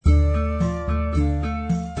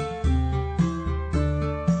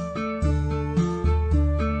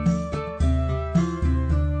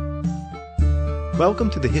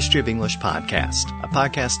Welcome to the History of English podcast, a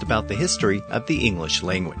podcast about the history of the English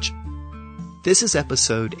language. This is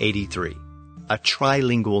episode 83, A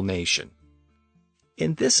Trilingual Nation.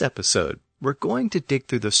 In this episode, we're going to dig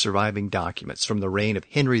through the surviving documents from the reign of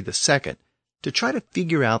Henry II to try to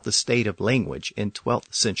figure out the state of language in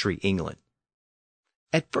 12th century England.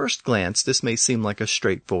 At first glance, this may seem like a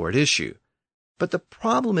straightforward issue, but the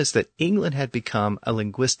problem is that England had become a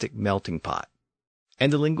linguistic melting pot.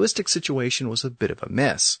 And the linguistic situation was a bit of a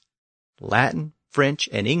mess. Latin, French,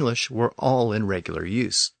 and English were all in regular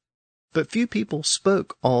use. But few people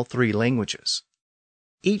spoke all three languages.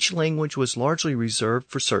 Each language was largely reserved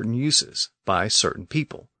for certain uses by certain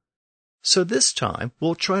people. So this time,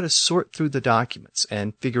 we'll try to sort through the documents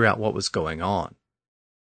and figure out what was going on.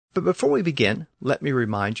 But before we begin, let me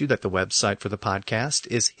remind you that the website for the podcast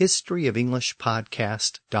is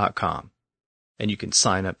historyofenglishpodcast.com. And you can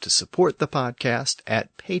sign up to support the podcast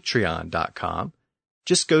at patreon.com.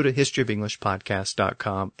 Just go to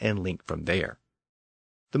historyofenglishpodcast.com and link from there.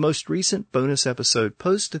 The most recent bonus episode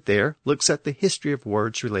posted there looks at the history of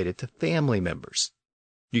words related to family members.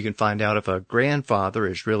 You can find out if a grandfather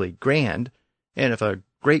is really grand and if a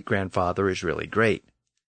great-grandfather is really great.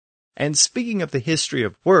 And speaking of the history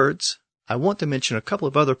of words, I want to mention a couple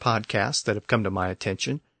of other podcasts that have come to my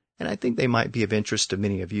attention, and I think they might be of interest to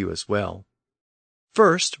many of you as well.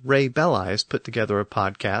 First, Ray Belli has put together a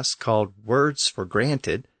podcast called Words for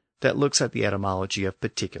Granted that looks at the etymology of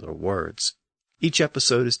particular words. Each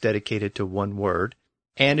episode is dedicated to one word,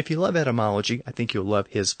 and if you love etymology, I think you'll love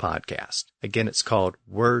his podcast. Again, it's called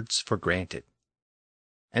Words for Granted.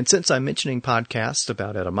 And since I'm mentioning podcasts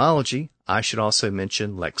about etymology, I should also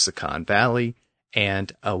mention Lexicon Valley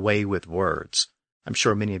and A Way with Words. I'm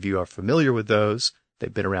sure many of you are familiar with those.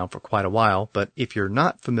 They've been around for quite a while, but if you're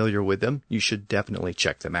not familiar with them, you should definitely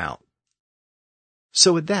check them out.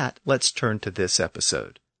 So with that, let's turn to this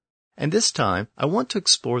episode. And this time, I want to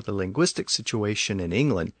explore the linguistic situation in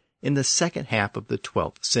England in the second half of the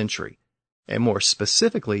 12th century, and more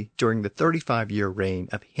specifically during the 35-year reign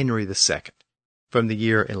of Henry II, from the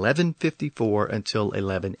year 1154 until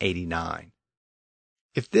 1189.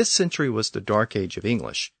 If this century was the Dark Age of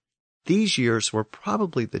English, these years were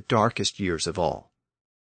probably the darkest years of all.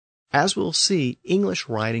 As we'll see, English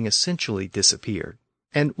writing essentially disappeared,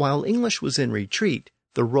 and while English was in retreat,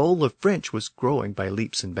 the role of French was growing by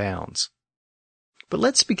leaps and bounds. But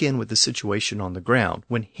let's begin with the situation on the ground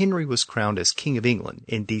when Henry was crowned as King of England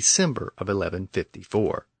in December of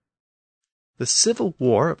 1154. The civil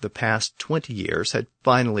war of the past 20 years had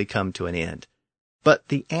finally come to an end, but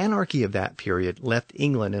the anarchy of that period left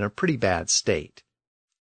England in a pretty bad state.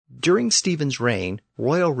 During Stephen's reign,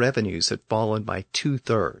 royal revenues had fallen by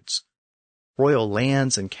 2/3. Royal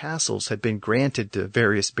lands and castles had been granted to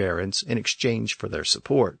various barons in exchange for their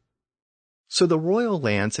support. So the royal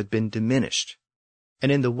lands had been diminished,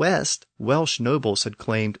 and in the west, Welsh nobles had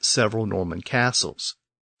claimed several Norman castles.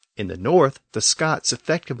 In the north, the Scots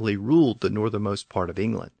effectively ruled the northernmost part of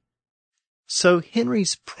England. So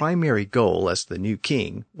Henry's primary goal as the new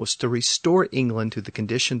king was to restore England to the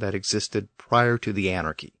condition that existed prior to the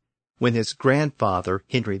anarchy, when his grandfather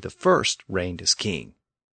Henry I reigned as king.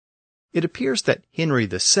 It appears that Henry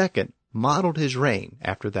II modeled his reign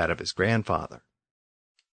after that of his grandfather.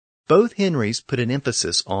 Both Henrys put an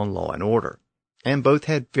emphasis on law and order, and both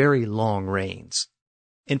had very long reigns.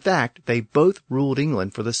 In fact, they both ruled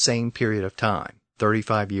England for the same period of time,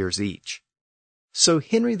 35 years each. So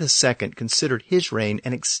Henry II considered his reign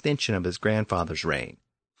an extension of his grandfather's reign.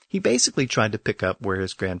 He basically tried to pick up where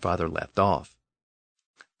his grandfather left off.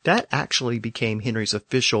 That actually became Henry's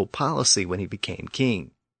official policy when he became king.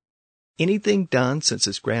 Anything done since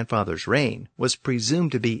his grandfather's reign was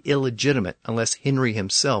presumed to be illegitimate unless Henry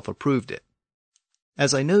himself approved it.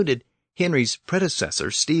 As I noted, Henry's predecessor,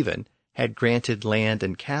 Stephen, had granted land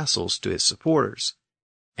and castles to his supporters,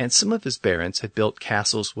 and some of his barons had built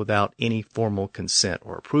castles without any formal consent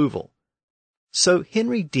or approval. So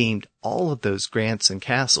Henry deemed all of those grants and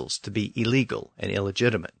castles to be illegal and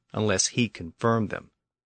illegitimate unless he confirmed them.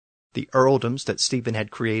 The earldoms that Stephen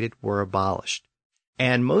had created were abolished,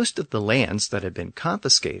 and most of the lands that had been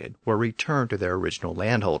confiscated were returned to their original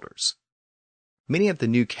landholders. Many of the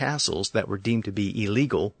new castles that were deemed to be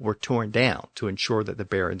illegal were torn down to ensure that the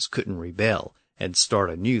barons couldn't rebel and start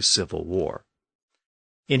a new civil war.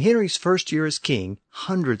 In Henry's first year as king,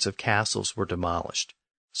 hundreds of castles were demolished.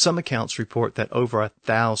 Some accounts report that over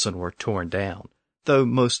 1,000 were torn down, though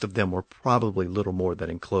most of them were probably little more than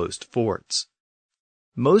enclosed forts.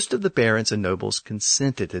 Most of the barons and nobles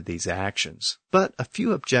consented to these actions, but a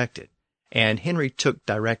few objected, and Henry took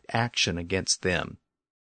direct action against them.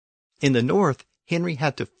 In the north, Henry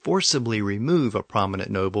had to forcibly remove a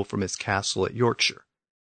prominent noble from his castle at Yorkshire.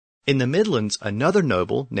 In the Midlands, another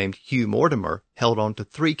noble named Hugh Mortimer held on to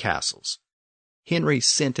 3 castles. Henry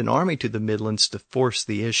sent an army to the Midlands to force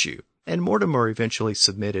the issue, and Mortimer eventually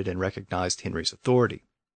submitted and recognized Henry's authority.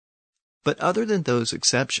 But other than those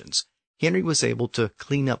exceptions, Henry was able to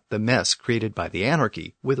clean up the mess created by the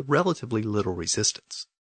anarchy with relatively little resistance.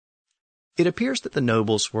 It appears that the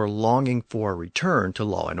nobles were longing for a return to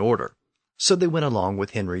law and order, so they went along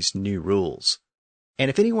with Henry's new rules. And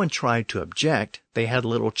if anyone tried to object, they had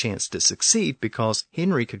little chance to succeed because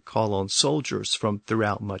Henry could call on soldiers from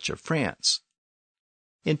throughout much of France.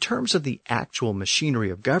 In terms of the actual machinery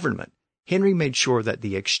of government, Henry made sure that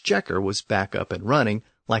the exchequer was back up and running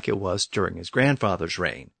like it was during his grandfather's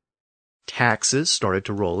reign. Taxes started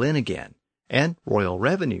to roll in again, and royal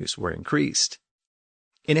revenues were increased.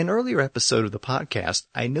 In an earlier episode of the podcast,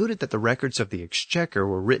 I noted that the records of the exchequer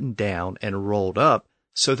were written down and rolled up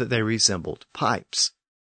so that they resembled pipes.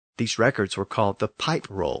 These records were called the pipe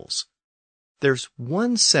rolls. There's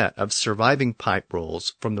one set of surviving pipe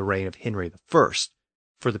rolls from the reign of Henry I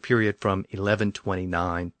for the period from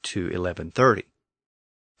 1129 to 1130.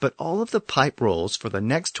 But all of the pipe rolls for the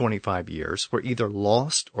next 25 years were either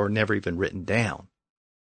lost or never even written down.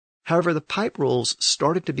 However, the pipe rolls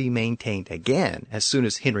started to be maintained again as soon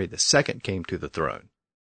as Henry II came to the throne.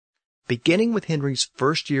 Beginning with Henry's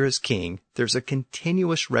first year as king, there's a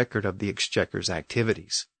continuous record of the exchequer's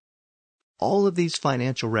activities. All of these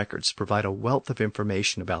financial records provide a wealth of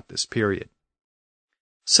information about this period.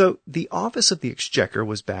 So, the office of the exchequer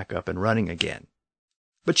was back up and running again.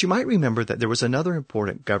 But you might remember that there was another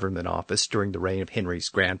important government office during the reign of Henry's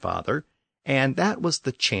grandfather, and that was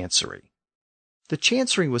the Chancery. The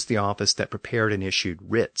Chancery was the office that prepared and issued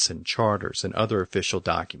writs and charters and other official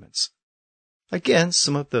documents. Again,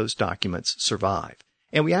 some of those documents survive,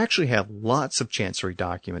 and we actually have lots of Chancery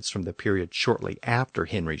documents from the period shortly after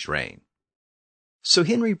Henry's reign. So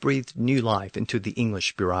Henry breathed new life into the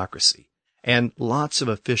English bureaucracy, and lots of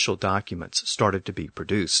official documents started to be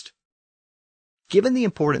produced. Given the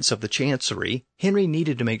importance of the Chancery, Henry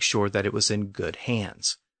needed to make sure that it was in good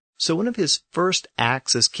hands. So one of his first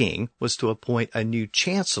acts as king was to appoint a new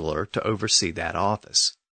chancellor to oversee that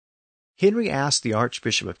office. Henry asked the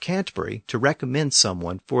Archbishop of Canterbury to recommend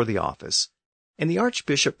someone for the office, and the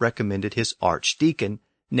Archbishop recommended his archdeacon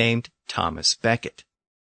named Thomas Becket.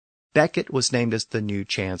 Becket was named as the new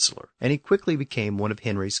chancellor, and he quickly became one of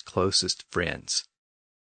Henry's closest friends.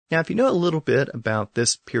 Now, if you know a little bit about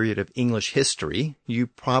this period of English history, you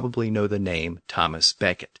probably know the name Thomas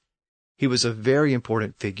Becket. He was a very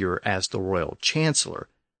important figure as the royal chancellor,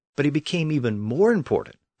 but he became even more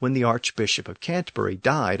important when the Archbishop of Canterbury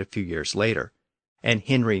died a few years later, and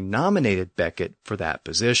Henry nominated Becket for that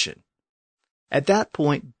position. At that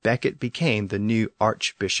point, Becket became the new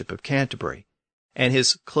Archbishop of Canterbury, and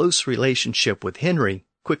his close relationship with Henry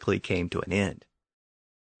quickly came to an end.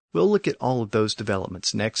 We'll look at all of those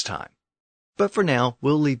developments next time. But for now,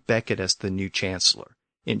 we'll leave Becket as the new chancellor,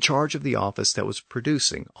 in charge of the office that was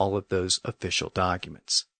producing all of those official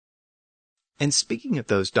documents. And speaking of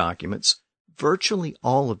those documents, virtually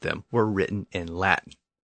all of them were written in Latin.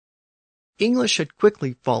 English had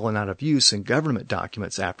quickly fallen out of use in government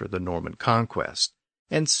documents after the Norman conquest,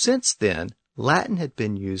 and since then, Latin had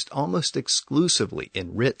been used almost exclusively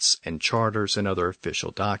in writs and charters and other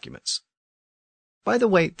official documents. By the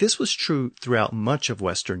way, this was true throughout much of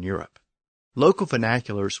Western Europe. Local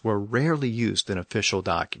vernaculars were rarely used in official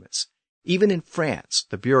documents. Even in France,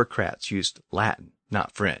 the bureaucrats used Latin,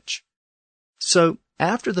 not French. So,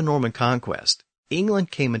 after the Norman conquest,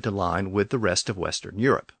 England came into line with the rest of Western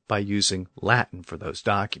Europe by using Latin for those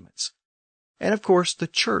documents. And of course, the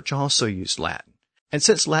Church also used Latin. And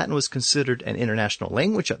since Latin was considered an international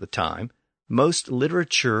language at the time, most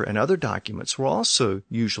literature and other documents were also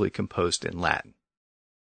usually composed in Latin.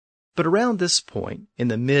 But around this point, in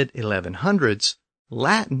the mid-1100s,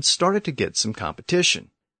 Latin started to get some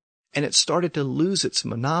competition, and it started to lose its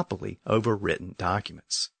monopoly over written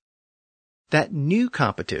documents. That new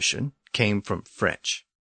competition came from French.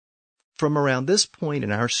 From around this point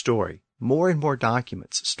in our story, more and more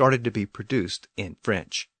documents started to be produced in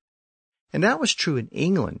French. And that was true in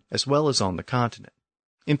England as well as on the continent.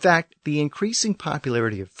 In fact, the increasing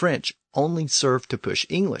popularity of French only served to push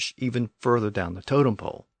English even further down the totem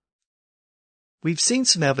pole. We've seen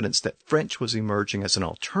some evidence that French was emerging as an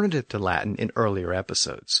alternative to Latin in earlier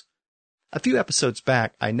episodes. A few episodes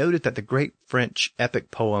back, I noted that the great French epic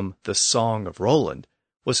poem, The Song of Roland,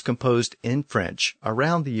 was composed in French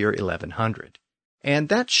around the year 1100, and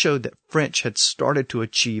that showed that French had started to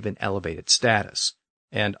achieve an elevated status,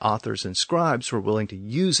 and authors and scribes were willing to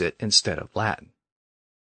use it instead of Latin.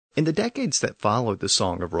 In the decades that followed the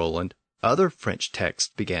Song of Roland, other French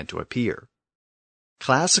texts began to appear.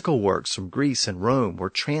 Classical works from Greece and Rome were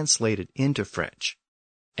translated into French,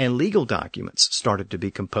 and legal documents started to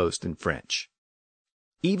be composed in French.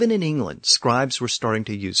 Even in England, scribes were starting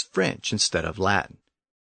to use French instead of Latin.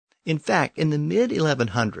 In fact, in the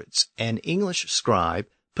mid-1100s, an English scribe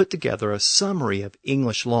put together a summary of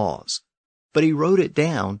English laws, but he wrote it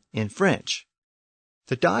down in French.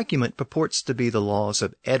 The document purports to be the laws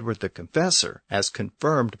of Edward the Confessor, as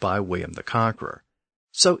confirmed by William the Conqueror,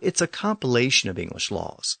 so it's a compilation of English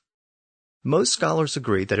laws. Most scholars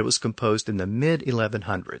agree that it was composed in the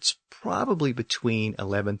mid-1100s, probably between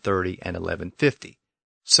 1130 and 1150,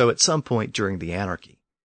 so at some point during the anarchy.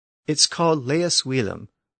 It's called Leis Willem,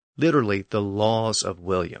 literally the Laws of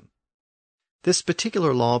William. This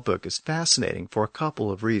particular law book is fascinating for a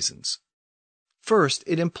couple of reasons. First,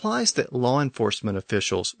 it implies that law enforcement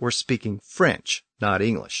officials were speaking French, not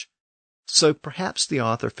English. So perhaps the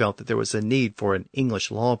author felt that there was a need for an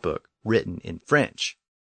English law book written in French.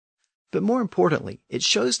 But more importantly, it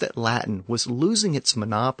shows that Latin was losing its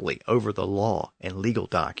monopoly over the law and legal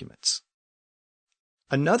documents.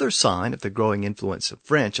 Another sign of the growing influence of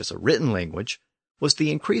French as a written language was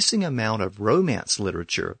the increasing amount of romance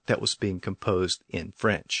literature that was being composed in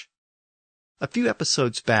French. A few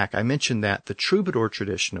episodes back, I mentioned that the troubadour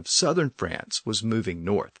tradition of southern France was moving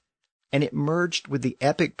north, and it merged with the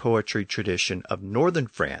epic poetry tradition of northern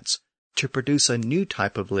France to produce a new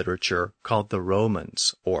type of literature called the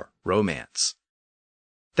romans, or romance.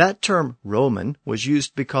 That term Roman was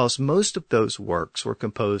used because most of those works were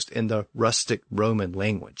composed in the rustic Roman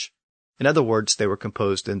language. In other words, they were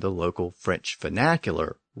composed in the local French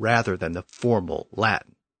vernacular rather than the formal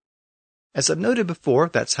Latin. As I've noted before,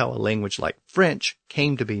 that's how a language like French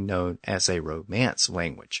came to be known as a romance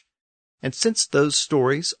language. And since those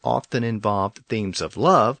stories often involved themes of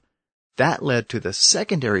love, that led to the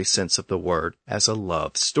secondary sense of the word as a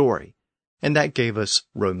love story, and that gave us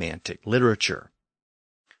romantic literature.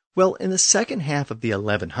 Well, in the second half of the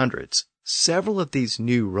 1100s, several of these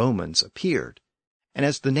new romans appeared, and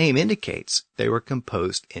as the name indicates, they were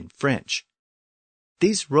composed in French.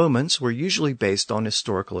 These romans were usually based on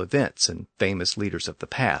historical events and famous leaders of the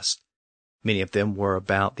past. Many of them were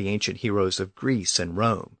about the ancient heroes of Greece and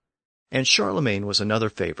Rome, and Charlemagne was another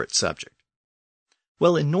favorite subject.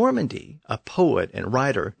 Well, in Normandy, a poet and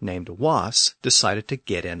writer named Was decided to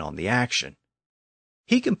get in on the action.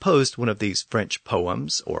 He composed one of these French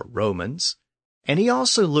poems, or romans, and he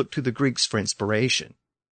also looked to the Greeks for inspiration.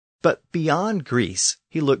 But beyond Greece,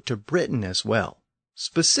 he looked to Britain as well,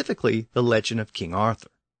 specifically the legend of King Arthur.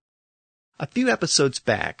 A few episodes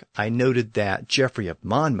back, I noted that Geoffrey of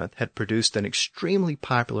Monmouth had produced an extremely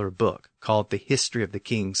popular book called The History of the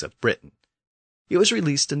Kings of Britain. It was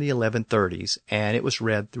released in the 1130s, and it was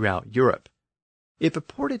read throughout Europe. It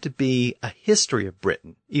purported to be a history of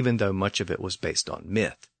Britain, even though much of it was based on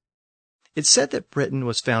myth. It said that Britain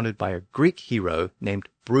was founded by a Greek hero named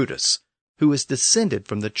Brutus, who was descended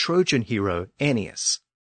from the Trojan hero Aeneas.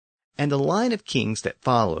 And the line of kings that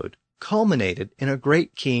followed culminated in a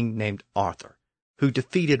great king named Arthur, who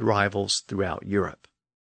defeated rivals throughout Europe.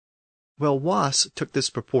 Well, Was took this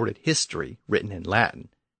purported history, written in Latin,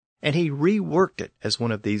 and he reworked it as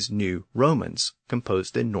one of these new romans,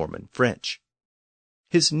 composed in Norman French.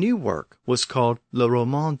 His new work was called Le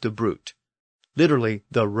Roman de Brut, literally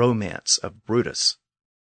the Romance of Brutus.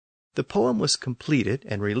 The poem was completed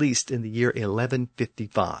and released in the year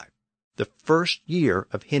 1155, the first year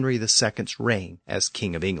of Henry II's reign as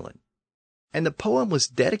King of England. And the poem was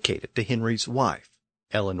dedicated to Henry's wife,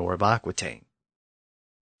 Eleanor of Aquitaine.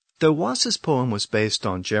 Though Was's poem was based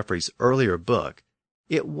on Geoffrey's earlier book,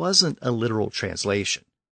 it wasn't a literal translation.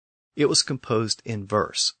 It was composed in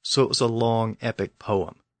verse, so it was a long, epic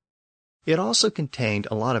poem. It also contained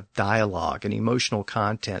a lot of dialogue and emotional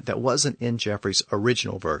content that wasn't in Geoffrey's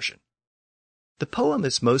original version. The poem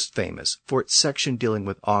is most famous for its section dealing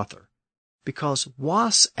with Arthur, because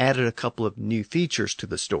Was added a couple of new features to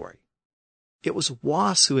the story. It was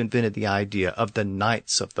Was who invented the idea of the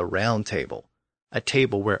Knights of the Round Table, a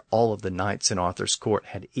table where all of the knights in Arthur's court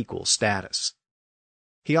had equal status.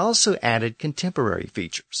 He also added contemporary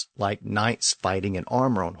features, like knights fighting in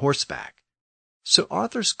armor on horseback. So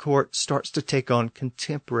Arthur's court starts to take on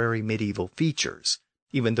contemporary medieval features,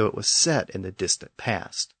 even though it was set in the distant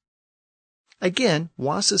past. Again,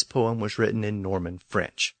 Was's poem was written in Norman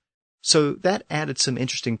French, so that added some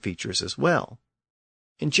interesting features as well.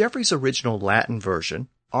 In Geoffrey's original Latin version,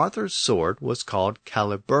 Arthur's sword was called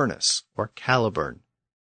Caliburnus, or Caliburn.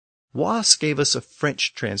 Was gave us a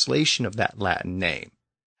French translation of that Latin name,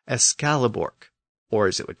 Excalibur, or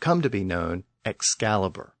as it would come to be known,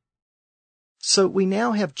 Excalibur. So we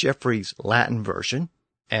now have Geoffrey's Latin version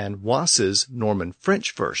and Wass's Norman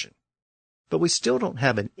French version, but we still don't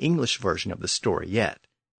have an English version of the story yet.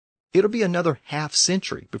 It'll be another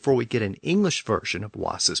half-century before we get an English version of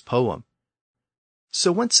Wass's poem.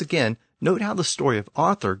 So once again, note how the story of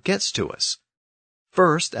Arthur gets to us.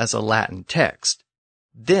 First as a Latin text,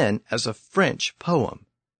 then as a French poem,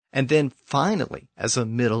 and then finally as a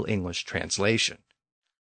Middle English translation.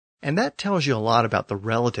 And that tells you a lot about the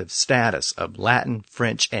relative status of Latin,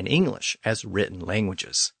 French, and English as written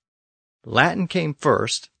languages. Latin came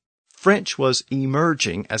first, French was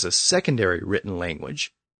emerging as a secondary written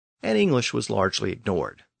language, and English was largely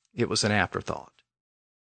ignored. It was an afterthought.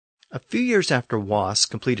 A few years after Wass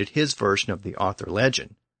completed his version of the Arthur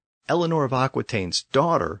legend, Eleanor of Aquitaine's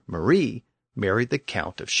daughter, Marie, married the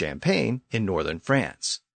Count of Champagne in northern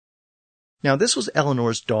France. Now, this was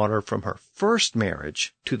Eleanor's daughter from her first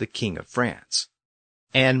marriage to the King of France.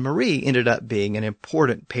 And Marie ended up being an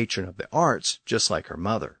important patron of the arts, just like her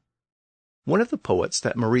mother. One of the poets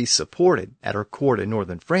that Marie supported at her court in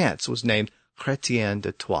northern France was named Chrétien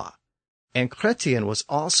de Troyes, and Chrétien was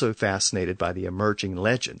also fascinated by the emerging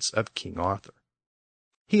legends of King Arthur.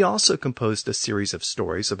 He also composed a series of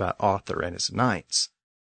stories about Arthur and his knights.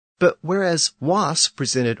 But whereas Wass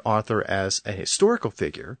presented Arthur as a historical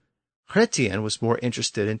figure, Chrétien was more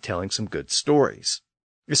interested in telling some good stories,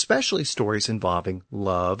 especially stories involving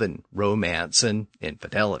love and romance and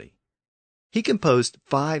infidelity. He composed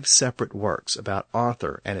 5 separate works about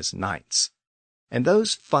Arthur and his knights, and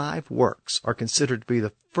those 5 works are considered to be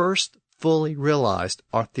the first fully realized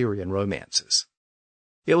Arthurian romances.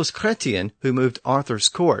 It was Chrétien who moved Arthur's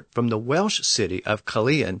court from the Welsh city of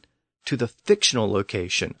Caerleon to the fictional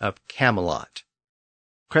location of Camelot.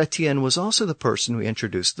 Chrétien was also the person who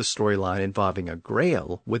introduced the storyline involving a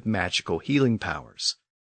grail with magical healing powers,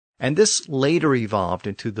 and this later evolved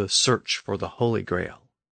into the search for the Holy Grail.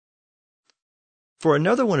 For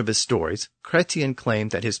another one of his stories, Chrétien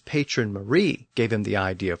claimed that his patron Marie gave him the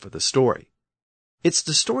idea for the story. It's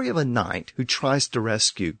the story of a knight who tries to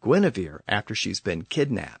rescue Guinevere after she's been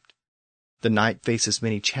kidnapped. The knight faces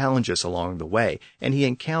many challenges along the way, and he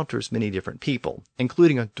encounters many different people,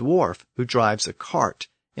 including a dwarf who drives a cart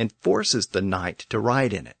and forces the knight to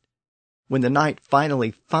ride in it. When the knight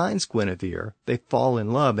finally finds Guinevere, they fall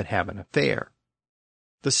in love and have an affair.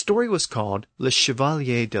 The story was called Le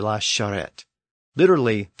Chevalier de la Charrette,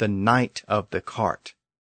 literally the Knight of the Cart.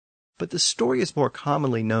 But the story is more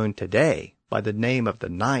commonly known today by the name of the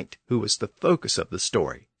knight who was the focus of the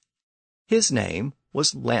story. His name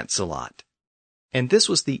was Lancelot, and this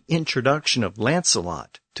was the introduction of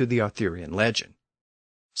Lancelot to the Arthurian legend.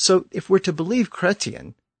 So if we're to believe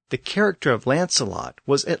Chrétien, the character of Lancelot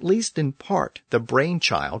was at least in part the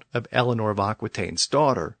brainchild of Eleanor of Aquitaine's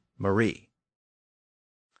daughter, Marie.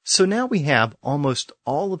 So now we have almost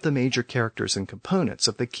all of the major characters and components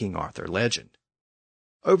of the King Arthur legend.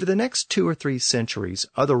 Over the next 2 or 3 centuries,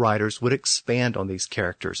 other writers would expand on these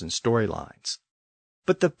characters and storylines.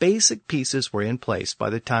 But the basic pieces were in place by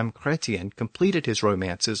the time Chrétien completed his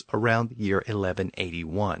romances around the year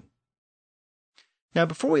 1181. Now,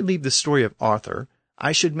 before we leave the story of Arthur,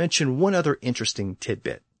 I should mention one other interesting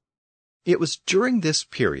tidbit. It was during this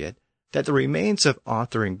period that the remains of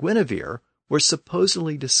Arthur and Guinevere were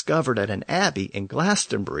supposedly discovered at an abbey in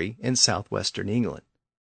Glastonbury in southwestern England.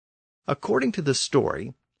 According to the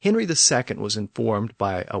story, Henry II was informed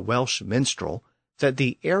by a Welsh minstrel that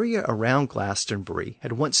the area around Glastonbury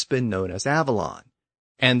had once been known as Avalon,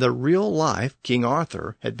 and the real-life King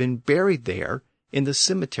Arthur had been buried there in the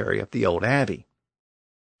cemetery of the old abbey.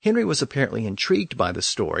 Henry was apparently intrigued by the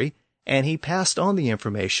story, and he passed on the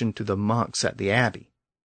information to the monks at the abbey.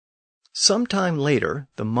 Sometime later,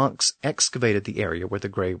 the monks excavated the area where the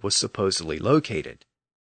grave was supposedly located.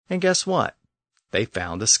 And guess what? They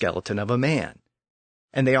found the skeleton of a man.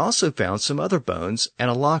 And they also found some other bones and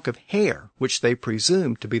a lock of hair, which they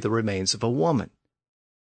presumed to be the remains of a woman.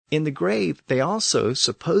 In the grave, they also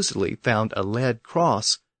supposedly found a lead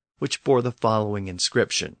cross, which bore the following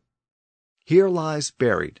inscription: "Here lies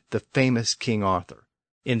buried the famous King Arthur,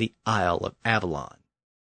 in the Isle of Avalon."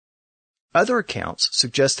 Other accounts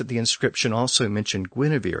suggest that the inscription also mentioned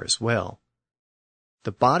Guinevere as well.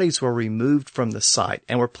 The bodies were removed from the site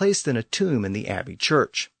and were placed in a tomb in the abbey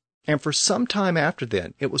church. And for some time after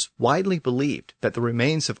then, it was widely believed that the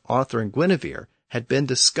remains of Arthur and Guinevere had been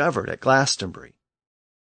discovered at Glastonbury.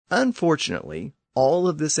 Unfortunately, all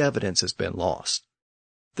of this evidence has been lost.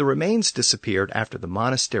 The remains disappeared after the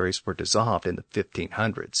monasteries were dissolved in the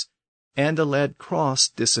 1500s, and the lead cross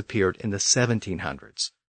disappeared in the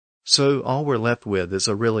 1700s. So all we're left with is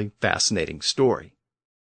a really fascinating story.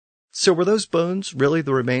 So were those bones really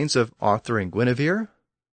the remains of Arthur and Guinevere?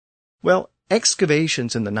 Well,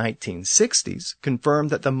 excavations in the 1960s confirmed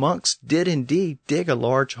that the monks did indeed dig a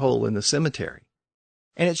large hole in the cemetery,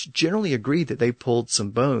 and it's generally agreed that they pulled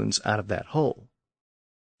some bones out of that hole.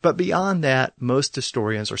 But beyond that, most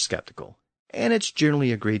historians are skeptical, and it's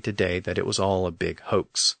generally agreed today that it was all a big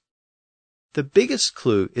hoax. The biggest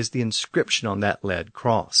clue is the inscription on that lead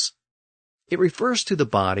cross. It refers to the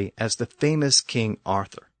body as the famous King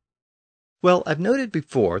Arthur. Well, I've noted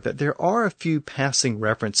before that there are a few passing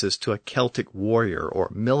references to a Celtic warrior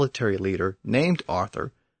or military leader named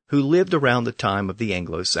Arthur who lived around the time of the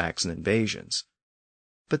Anglo-Saxon invasions.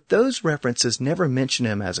 But those references never mention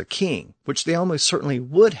him as a king, which they almost certainly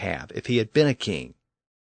would have if he had been a king.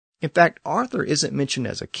 In fact, Arthur isn't mentioned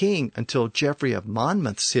as a king until Geoffrey of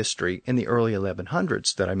Monmouth's history in the early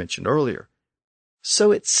 1100s that I mentioned earlier.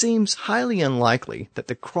 So it seems highly unlikely that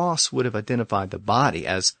the cross would have identified the body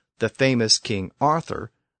as the famous King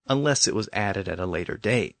Arthur unless it was added at a later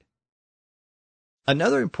date.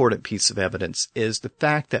 Another important piece of evidence is the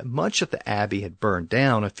fact that much of the abbey had burned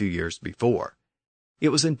down a few years before. It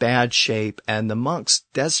was in bad shape, and the monks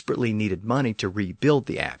desperately needed money to rebuild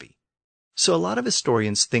the abbey. So a lot of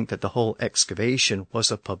historians think that the whole excavation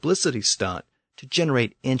was a publicity stunt to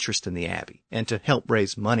generate interest in the abbey and to help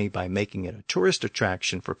raise money by making it a tourist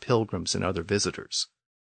attraction for pilgrims and other visitors.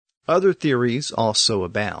 Other theories also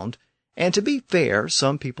abound, and to be fair,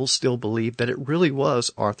 some people still believe that it really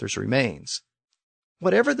was Arthur's remains.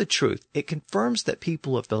 Whatever the truth, it confirms that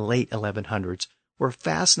people of the late 1100s were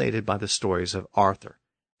fascinated by the stories of Arthur,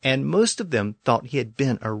 and most of them thought he had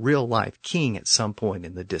been a real-life king at some point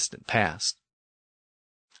in the distant past.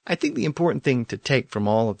 I think the important thing to take from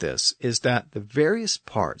all of this is that the various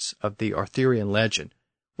parts of the Arthurian legend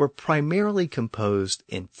were primarily composed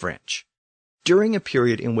in French, during a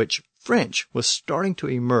period in which French was starting to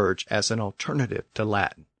emerge as an alternative to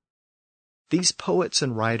Latin. These poets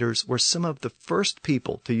and writers were some of the first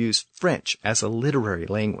people to use French as a literary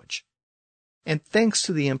language. And thanks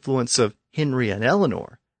to the influence of Henry and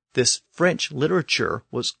Eleanor, this French literature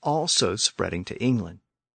was also spreading to England.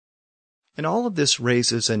 And all of this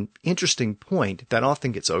raises an interesting point that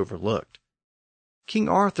often gets overlooked. King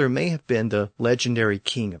Arthur may have been the legendary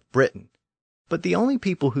king of Britain, but the only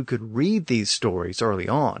people who could read these stories early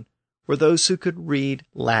on were those who could read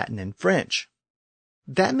Latin and French.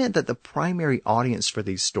 That meant that the primary audience for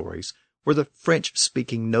these stories were the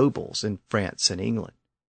French-speaking nobles in France and England.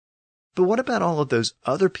 But what about all of those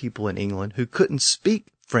other people in England who couldn't speak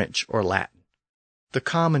French or Latin? The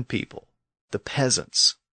common people, the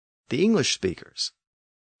peasants, the English speakers.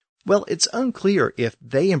 Well, it's unclear if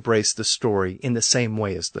they embraced the story in the same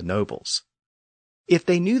way as the nobles. If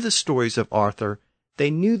they knew the stories of Arthur,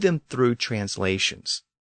 they knew them through translations.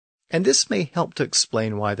 And this may help to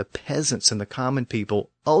explain why the peasants and the common people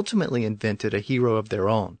ultimately invented a hero of their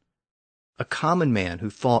own, a common man who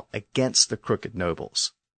fought against the crooked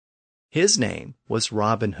nobles. His name was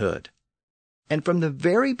Robin Hood. And from the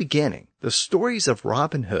very beginning, the stories of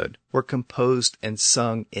Robin Hood were composed and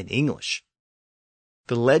sung in English.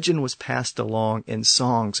 The legend was passed along in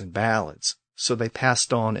songs and ballads, so they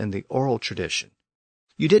passed on in the oral tradition.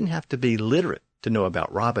 You didn't have to be literate to know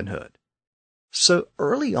about Robin Hood. So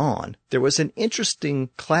early on, there was an interesting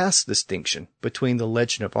class distinction between the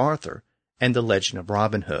legend of Arthur and the legend of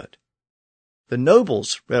Robin Hood. The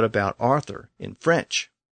nobles read about Arthur in French,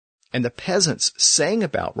 and the peasants sang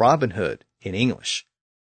about Robin Hood in English.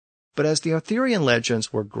 But as the Arthurian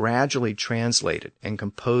legends were gradually translated and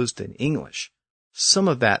composed in English, some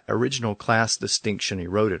of that original class distinction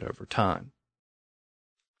eroded over time.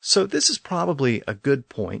 So this is probably a good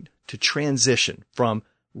point to transition from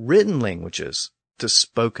written languages to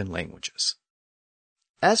spoken languages.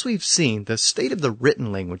 As we've seen, the state of the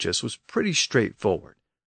written languages was pretty straightforward.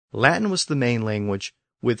 Latin was the main language,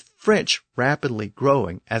 with French rapidly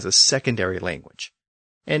growing as a secondary language,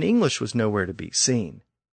 and English was nowhere to be seen.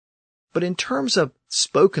 But in terms of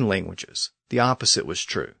spoken languages, the opposite was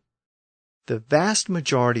true. The vast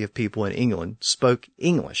majority of people in England spoke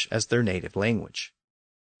English as their native language.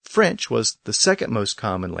 French was the second most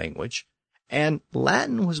common language, and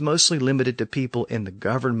Latin was mostly limited to people in the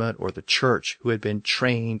government or the church who had been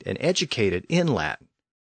trained and educated in Latin.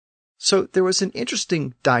 So there was an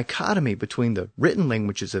interesting dichotomy between the written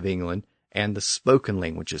languages of England and the spoken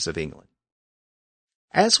languages of England.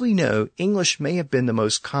 As we know, English may have been the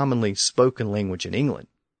most commonly spoken language in England,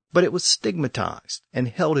 but it was stigmatized and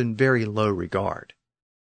held in very low regard.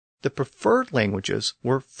 The preferred languages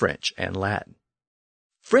were French and Latin.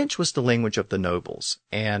 French was the language of the nobles,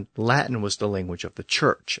 and Latin was the language of the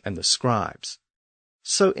church and the scribes.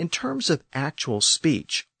 So in terms of actual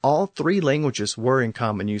speech, all three languages were in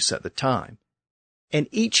common use at the time, and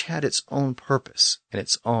each had its own purpose and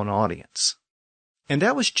its own audience. And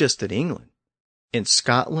that was just in England. In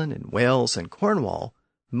Scotland and Wales and Cornwall,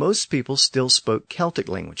 most people still spoke Celtic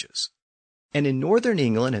languages. And in northern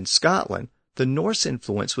England and Scotland, the Norse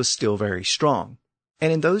influence was still very strong.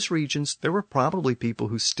 And in those regions, there were probably people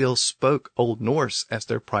who still spoke Old Norse as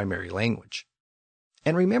their primary language.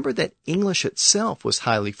 And remember that English itself was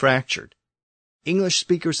highly fractured. English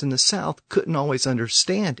speakers in the South couldn't always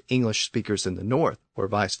understand English speakers in the North, or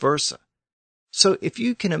vice versa. So if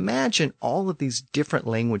you can imagine all of these different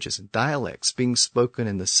languages and dialects being spoken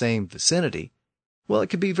in the same vicinity, well, it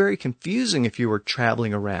could be very confusing if you were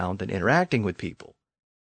traveling around and interacting with people.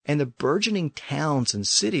 And the burgeoning towns and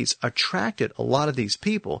cities attracted a lot of these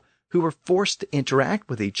people who were forced to interact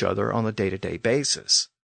with each other on a day-to-day basis.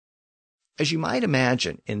 As you might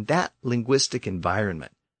imagine, in that linguistic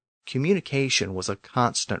environment, communication was a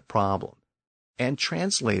constant problem, and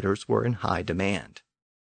translators were in high demand.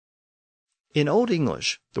 In Old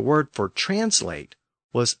English, the word for translate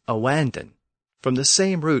was awanden, from the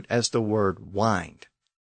same root as the word wind.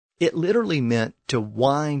 It literally meant to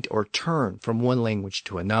wind or turn from one language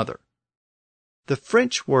to another. The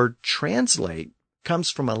French word translate comes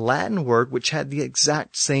from a Latin word which had the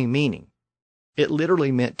exact same meaning. It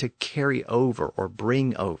literally meant to carry over or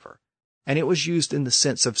bring over, and it was used in the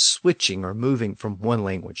sense of switching or moving from one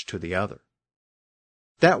language to the other.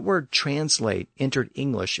 That word translate entered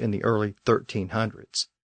English in the early 1300s,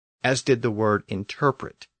 as did the word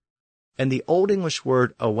interpret, and the Old English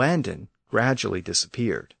word awanden gradually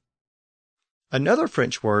disappeared. Another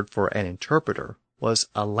French word for an interpreter was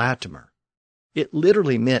a latimer. It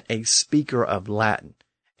literally meant a speaker of Latin,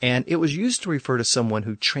 and it was used to refer to someone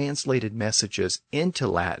who translated messages into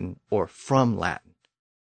Latin or from Latin.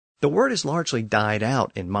 The word has largely died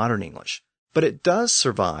out in modern English, but it does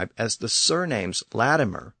survive as the surnames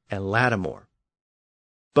Latimer and Lattimore.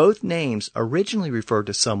 Both names originally referred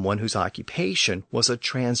to someone whose occupation was a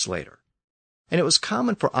translator, and it was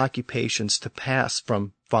common for occupations to pass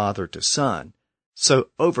from father to son, so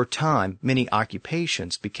over time many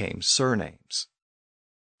occupations became surnames.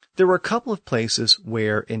 There were a couple of places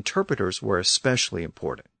where interpreters were especially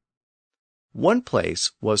important. One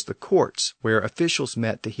place was the courts, where officials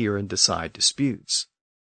met to hear and decide disputes.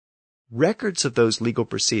 Records of those legal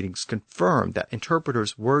proceedings confirm that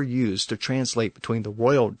interpreters were used to translate between the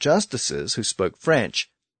royal justices who spoke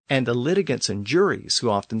French and the litigants and juries who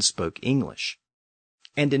often spoke English.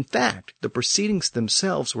 And in fact, the proceedings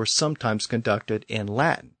themselves were sometimes conducted in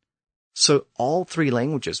Latin, so all three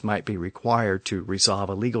languages might be required to resolve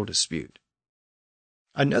a legal dispute.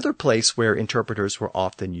 Another place where interpreters were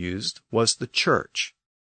often used was the church.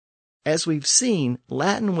 As we've seen,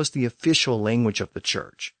 Latin was the official language of the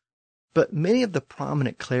church, but many of the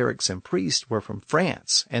prominent clerics and priests were from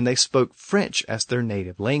France, and they spoke French as their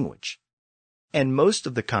native language. And most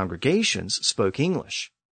of the congregations spoke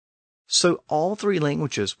English. So all three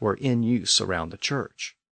languages were in use around the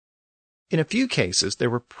church. In a few cases, there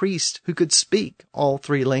were priests who could speak all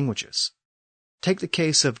three languages. Take the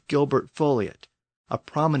case of Gilbert Folliot, a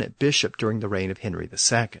prominent bishop during the reign of Henry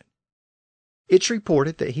II. It's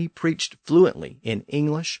reported that he preached fluently in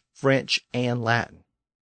English, French, and Latin.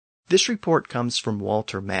 This report comes from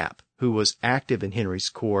Walter Map, who was active in Henry's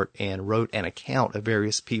court and wrote an account of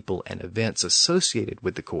various people and events associated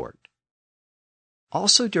with the court.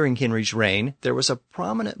 Also during Henry's reign, there was a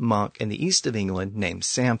prominent monk in the east of England named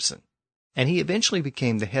Samson, and he eventually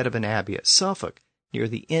became the head of an abbey at Suffolk near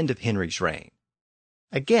the end of Henry's reign.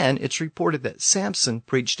 Again, it's reported that Samson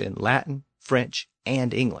preached in Latin, French,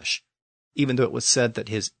 and English, even though it was said that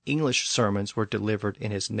his English sermons were delivered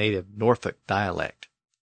in his native Norfolk dialect.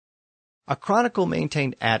 A chronicle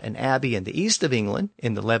maintained at an abbey in the east of England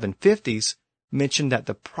in the 1150s mentioned that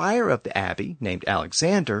the prior of the abbey, named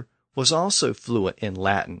Alexander, was also fluent in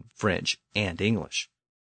Latin, French, and English.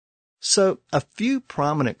 So a few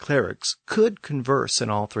prominent clerics could converse in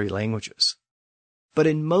all three languages. But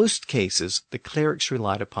in most cases, the clerics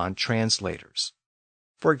relied upon translators.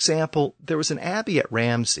 For example, there was an abbey at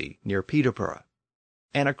Ramsey near Peterborough,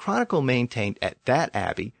 and a chronicle maintained at that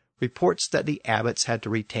abbey reports that the abbots had to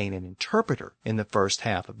retain an interpreter in the first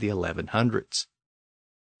half of the 1100s.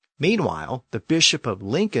 Meanwhile, the Bishop of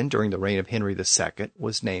Lincoln during the reign of Henry II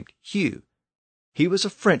was named Hugh. He was a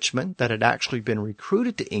Frenchman that had actually been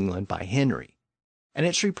recruited to England by Henry, and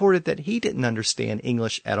it's reported that he didn't understand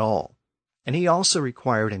English at all, and he also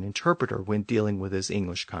required an interpreter when dealing with his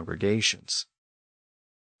English congregations.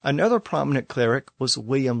 Another prominent cleric was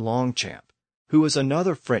William Longchamp, who was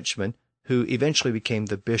another Frenchman who eventually became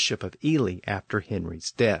the Bishop of Ely after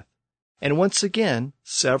Henry's death. And once again,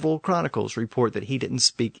 several chronicles report that he didn't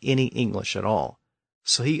speak any English at all,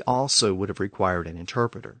 so he also would have required an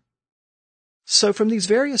interpreter. So from these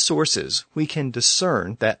various sources, we can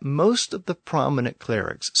discern that most of the prominent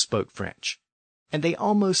clerics spoke French, and they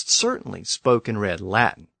almost certainly spoke and read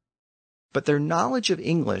Latin. But their knowledge of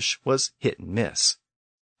English was hit and miss.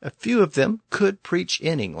 A few of them could preach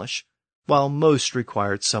in English, while most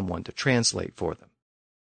required someone to translate for them.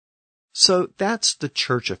 So that's the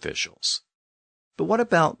church officials. But what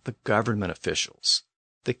about the government officials,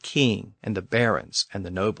 the king and the barons and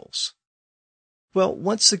the nobles? Well,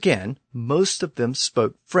 once again, most of them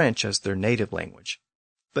spoke French as their native language,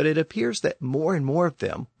 but it appears that more and more of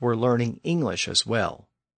them were learning English as well.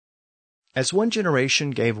 As one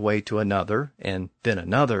generation gave way to another, and then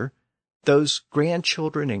another, those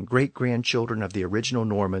grandchildren and great-grandchildren of the original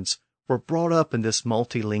Normans were brought up in this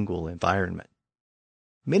multilingual environment.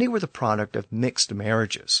 Many were the product of mixed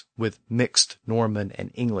marriages with mixed Norman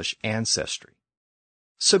and English ancestry.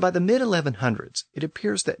 So by the mid-1100s, it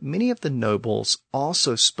appears that many of the nobles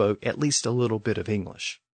also spoke at least a little bit of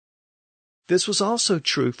English. This was also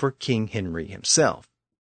true for King Henry himself.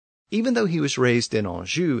 Even though he was raised in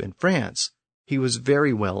Anjou in France, he was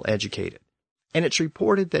very well educated, and it's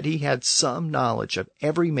reported that he had some knowledge of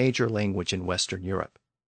every major language in Western Europe.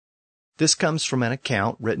 This comes from an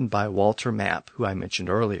account written by Walter Map, who I mentioned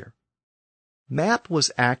earlier. Map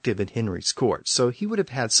was active in Henry's court, so he would have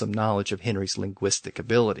had some knowledge of Henry's linguistic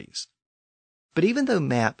abilities. But even though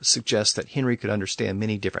Map suggests that Henry could understand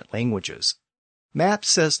many different languages, Map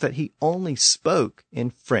says that he only spoke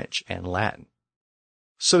in French and Latin.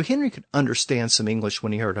 So Henry could understand some English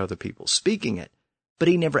when he heard other people speaking it, but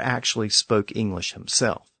he never actually spoke English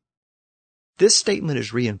himself. This statement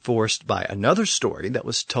is reinforced by another story that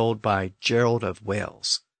was told by Gerald of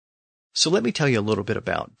Wales. So let me tell you a little bit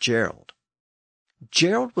about Gerald.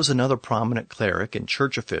 Gerald was another prominent cleric and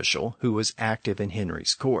church official who was active in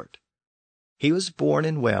Henry's court. He was born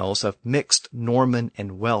in Wales of mixed Norman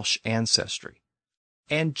and Welsh ancestry.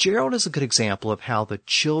 And Gerald is a good example of how the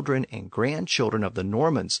children and grandchildren of the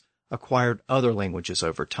Normans acquired other languages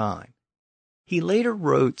over time. He later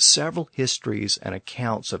wrote several histories and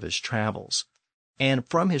accounts of his travels, and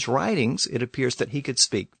from his writings it appears that he could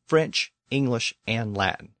speak French, English, and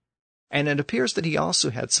Latin, and it appears that he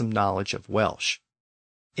also had some knowledge of Welsh.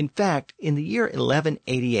 In fact, in the year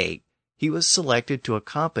 1188, he was selected to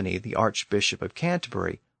accompany the Archbishop of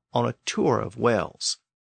Canterbury on a tour of Wales,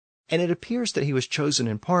 and it appears that he was chosen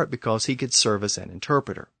in part because he could serve as an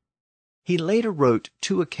interpreter. He later wrote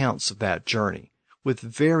 2 accounts of that journey, with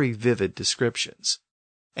very vivid descriptions,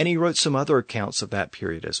 and he wrote some other accounts of that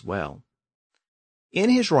period as well. In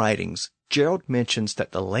his writings, Gerald mentions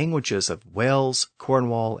that the languages of Wales,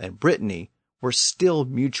 Cornwall, and Brittany were still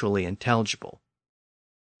mutually intelligible.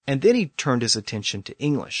 And then he turned his attention to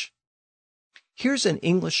English. Here's an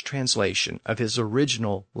English translation of his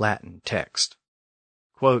original Latin text.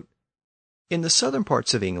 Quote, "In the southern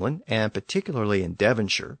parts of England, and particularly in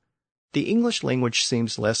Devonshire, the English language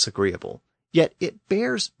seems less agreeable, yet it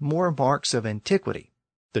bears more marks of antiquity,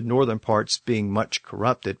 the northern parts being much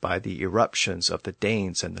corrupted by the eruptions of the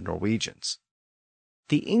Danes and the Norwegians.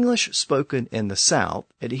 The English spoken in the south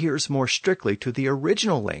adheres more strictly to the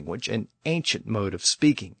original language and ancient mode of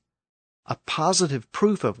speaking, a positive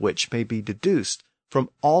proof of which may be deduced from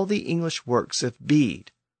all the English works of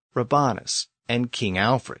Bede, Rabanus, and King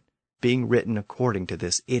Alfred, being written according to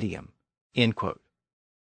this idiom." End quote.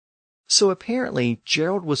 So apparently,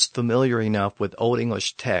 Gerald was familiar enough with Old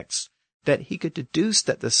English texts that he could deduce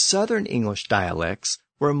that the Southern English dialects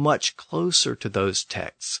were much closer to those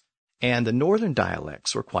texts, and the Northern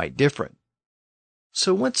dialects were quite different.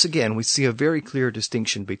 So once again, we see a very clear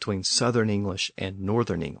distinction between Southern English and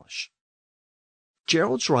Northern English.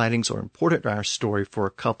 Gerald's writings are important to our story for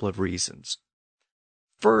a couple of reasons.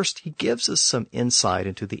 First, he gives us some insight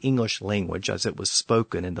into the English language as it was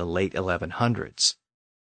spoken in the late 1100s.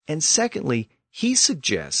 And secondly, he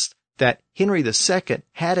suggests that Henry II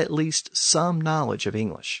had at least some knowledge of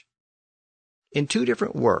English. In 2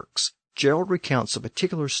 different works, Gerald recounts a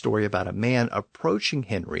particular story about a man approaching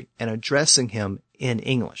Henry and addressing him in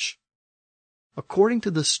English. According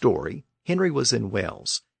to the story, Henry was in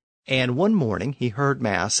Wales, and one morning he heard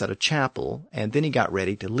Mass at a chapel, and then he got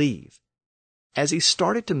ready to leave. As he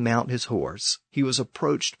started to mount his horse, he was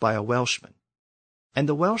approached by a Welshman, and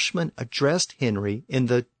the Welshman addressed Henry in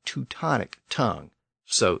the Teutonic tongue,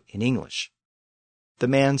 so in English. The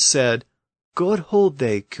man said, "God hold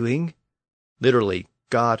thee, King," literally,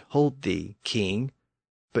 "God hold thee, King,"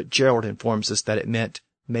 but Gerald informs us that it meant,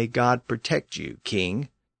 "May God protect you, King."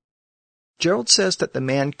 Gerald says that the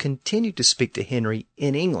man continued to speak to Henry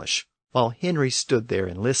in English while Henry stood there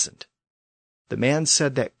and listened. The man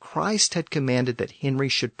said that Christ had commanded that Henry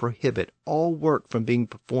should prohibit all work from being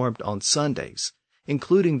performed on Sundays,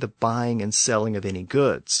 including the buying and selling of any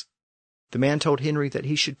goods. The man told Henry that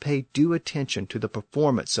he should pay due attention to the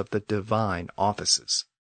performance of the divine offices.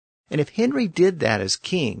 And if Henry did that as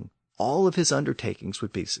king, all of his undertakings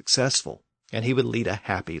would be successful, and he would lead a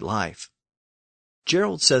happy life.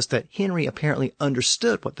 Gerald says that Henry apparently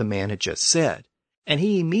understood what the man had just said, and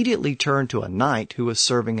he immediately turned to a knight who was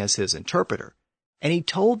serving as his interpreter, and he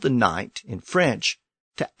told the knight, in French,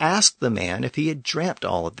 to ask the man if he had dreamt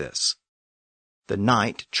all of this. The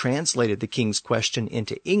knight translated the king's question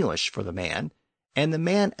into English for the man, and the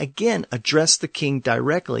man again addressed the king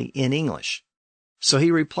directly in English. So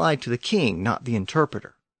he replied to the king, not the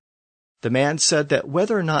interpreter. The man said that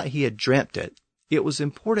whether or not he had dreamt it, it was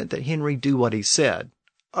important that Henry do what he said.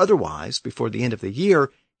 Otherwise, before the end of the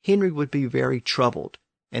year, Henry would be very troubled,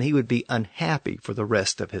 and he would be unhappy for the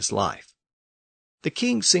rest of his life. The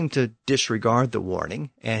king seemed to disregard the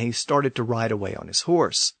warning, and he started to ride away on his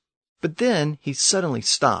horse. But then he suddenly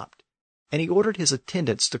stopped, and he ordered his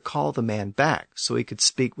attendants to call the man back so he could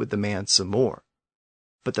speak with the man some more.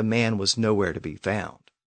 But the man was nowhere to be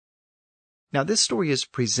found. Now this story is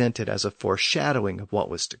presented as a foreshadowing of what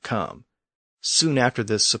was to come. Soon after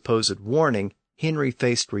this supposed warning, Henry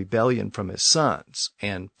faced rebellion from his sons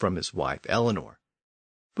and from his wife Eleanor.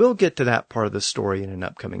 We'll get to that part of the story in an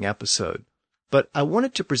upcoming episode. But I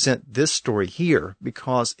wanted to present this story here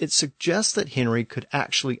because it suggests that Henry could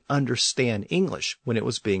actually understand English when it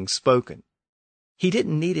was being spoken. He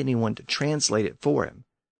didn't need anyone to translate it for him,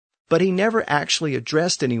 but he never actually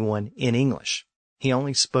addressed anyone in English. He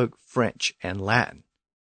only spoke French and Latin.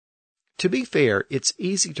 To be fair, it's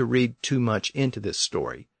easy to read too much into this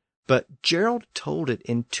story, but Gerald told it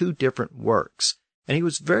in two different works, and he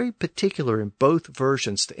was very particular in both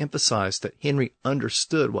versions to emphasize that Henry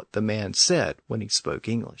understood what the man said when he spoke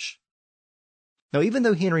English. Now, even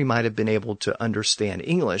though Henry might have been able to understand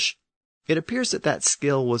English, it appears that that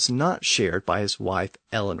skill was not shared by his wife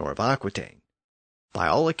Eleanor of Aquitaine. By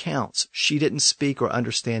all accounts, she didn't speak or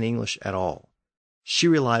understand English at all. She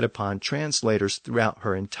relied upon translators throughout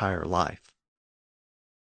her entire life.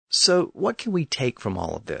 So, what can we take from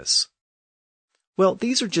all of this? Well,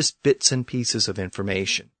 these are just bits and pieces of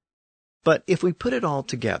information. But if we put it all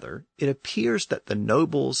together, it appears that the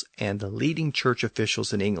nobles and the leading church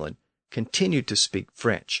officials in England continued to speak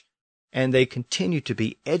French, and they continued to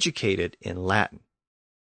be educated in Latin.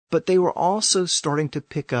 But they were also starting to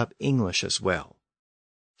pick up English as well.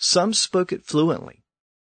 Some spoke it fluently,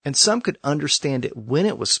 and some could understand it when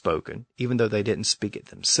it was spoken, even though they didn't speak it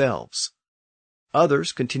themselves.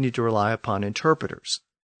 Others continued to rely upon interpreters,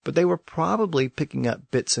 but they were probably picking up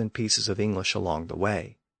bits and pieces of English along the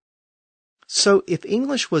way. So if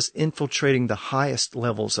English was infiltrating the highest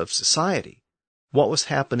levels of society, what was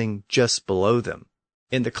happening just below them,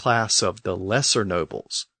 in the class of the lesser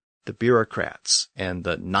nobles, the bureaucrats, and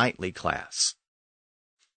the knightly class?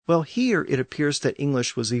 Well, here it appears that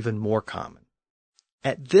English was even more common.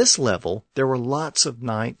 At this level, there were lots of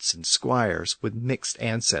knights and squires with mixed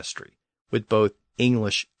ancestry, with both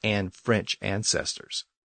English and French ancestors.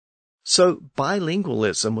 So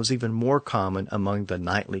bilingualism was even more common among the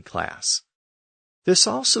knightly class. This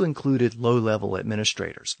also included low-level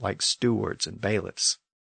administrators like stewards and bailiffs.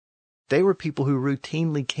 They were people who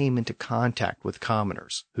routinely came into contact with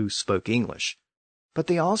commoners who spoke English, but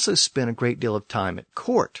they also spent a great deal of time at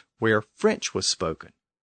court where French was spoken.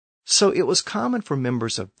 So it was common for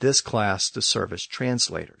members of this class to serve as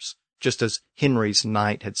translators, just as Henry's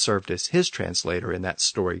knight had served as his translator in that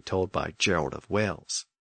story told by Gerald of Wales.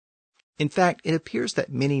 In fact, it appears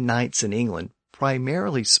that many knights in England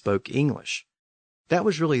primarily spoke English. That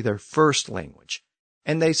was really their first language,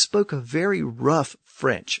 and they spoke a very rough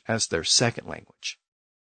French as their second language.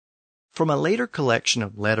 From a later collection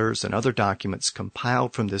of letters and other documents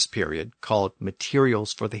compiled from this period, called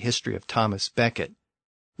Materials for the History of Thomas Becket,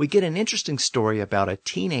 we get an interesting story about a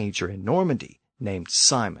teenager in Normandy named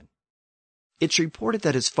Simon. It's reported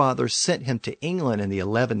that his father sent him to England in the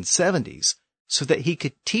 1170s so that he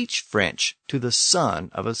could teach French to the son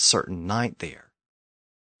of a certain knight there.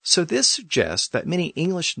 So this suggests that many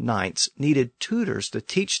English knights needed tutors to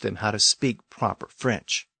teach them how to speak proper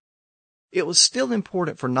French. It was still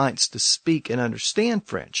important for knights to speak and understand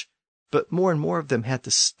French, but more and more of them had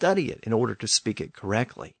to study it in order to speak it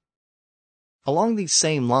correctly. Along these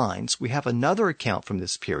same lines, we have another account from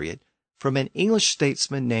this period from an English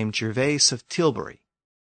statesman named Gervase of Tilbury.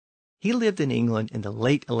 He lived in England in the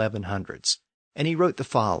late 1100s, and he wrote the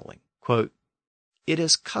following, quote, It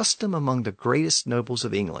is custom among the greatest nobles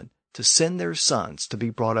of England to send their sons to be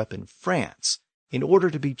brought up in France in order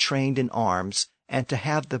to be trained in arms and to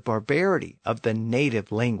have the barbarity of the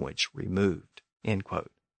native language removed." End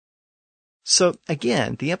quote. So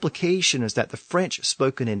again, the implication is that the French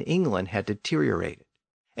spoken in England had deteriorated.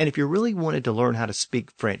 And if you really wanted to learn how to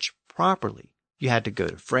speak French properly, you had to go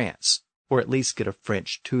to France, or at least get a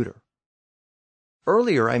French tutor.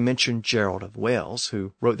 Earlier, I mentioned Gerald of Wales,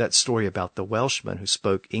 who wrote that story about the Welshman who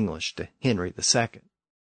spoke English to Henry II.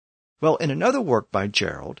 Well, in another work by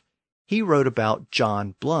Gerald, he wrote about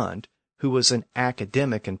John Blund, who was an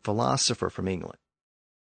academic and philosopher from England.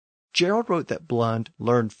 Gerald wrote that Blund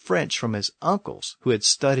learned French from his uncles who had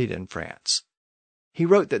studied in France. He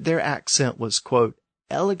wrote that their accent was, quote,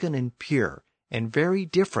 "elegant and pure, and very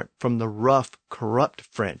different from the rough, corrupt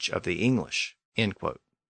French of the English," end quote.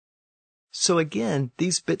 So again,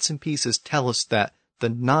 these bits and pieces tell us that the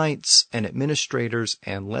knights and administrators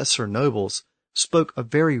and lesser nobles spoke a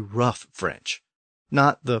very rough French,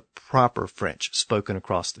 not the proper French spoken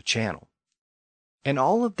across the Channel. And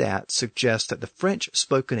all of that suggests that the French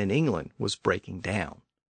spoken in England was breaking down.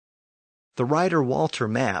 The writer Walter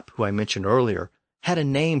Map, who I mentioned earlier, had a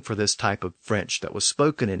name for this type of French that was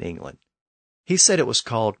spoken in England. He said it was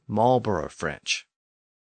called Marlborough French.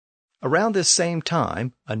 Around this same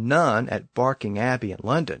time, a nun at Barking Abbey in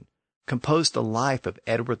London composed the life of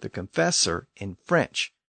Edward the Confessor in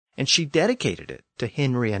French, and she dedicated it to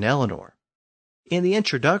Henry and Eleanor. In the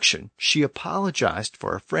introduction, she apologized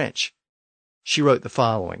for her French. She wrote the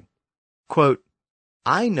following, quote,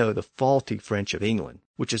 "I know the faulty French of England,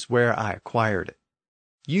 which is where I acquired it.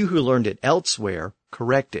 You who learned it elsewhere,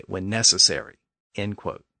 correct it when necessary." End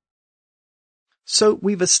quote. So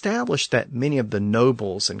we've established that many of the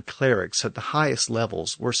nobles and clerics at the highest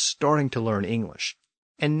levels were starting to learn English.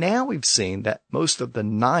 And now we've seen that most of the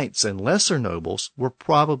knights and lesser nobles were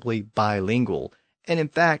probably bilingual, and in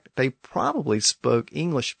fact, they probably spoke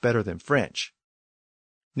English better than French.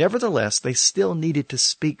 Nevertheless, they still needed to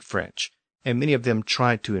speak French, and many of them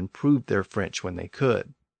tried to improve their French when they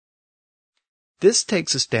could. This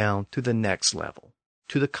takes us down to the next level,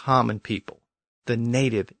 to the common people, the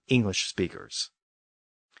native English speakers.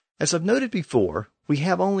 As I've noted before, we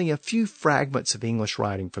have only a few fragments of English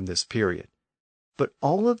writing from this period, but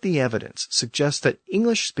all of the evidence suggests that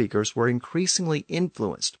English speakers were increasingly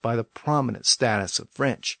influenced by the prominent status of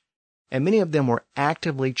French, and many of them were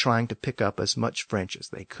actively trying to pick up as much French as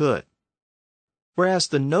they could. Whereas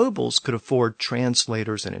the nobles could afford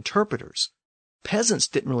translators and interpreters, peasants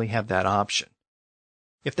didn't really have that option.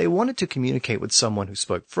 If they wanted to communicate with someone who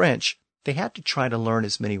spoke French, they had to try to learn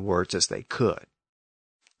as many words as they could.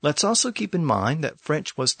 Let's also keep in mind that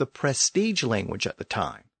French was the prestige language at the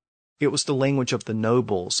time. It was the language of the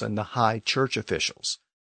nobles and the high church officials.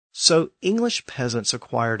 So English peasants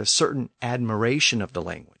acquired a certain admiration of the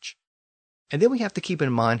language. And then we have to keep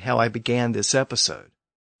in mind how I began this episode,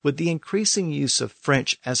 with the increasing use of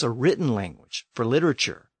French as a written language for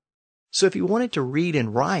literature. So if you wanted to read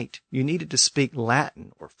and write, you needed to speak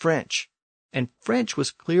Latin or French, and French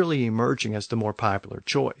was clearly emerging as the more popular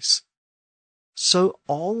choice. So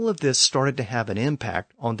all of this started to have an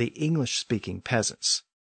impact on the English-speaking peasants.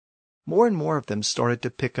 More and more of them started to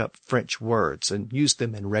pick up French words and use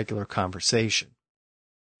them in regular conversation.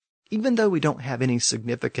 Even though we don't have any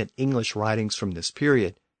significant English writings from this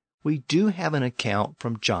period, we do have an account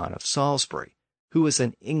from John of Salisbury, who was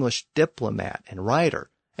an English diplomat and writer,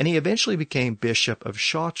 and he eventually became Bishop of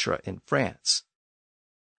Chartres in France.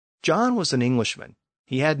 John was an Englishman.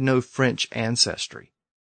 He had no French ancestry,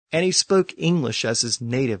 and he spoke English as his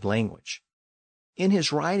native language. In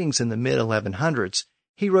his writings in the mid-1100s,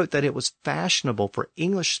 he wrote that it was fashionable for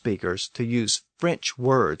English speakers to use French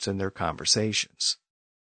words in their conversations.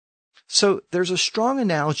 So there's a strong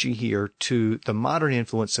analogy here to the modern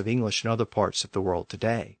influence of English in other parts of the world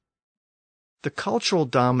today. The cultural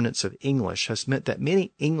dominance of English has meant that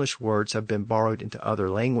many English words have been borrowed into other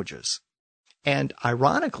languages. And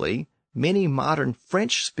ironically, many modern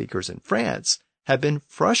French speakers in France have been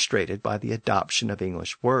frustrated by the adoption of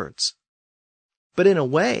English words. But in a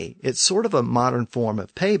way, it's sort of a modern form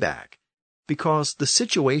of payback, because the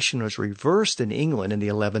situation was reversed in England in the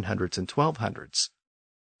 1100s and 1200s.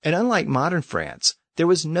 And unlike modern France, there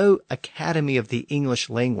was no Academy of the English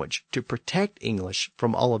language to protect English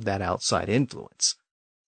from all of that outside influence.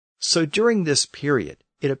 So during this period,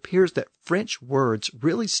 it appears that French words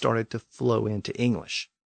really started to flow into English.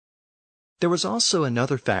 There was also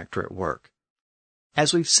another factor at work.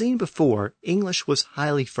 As we've seen before, English was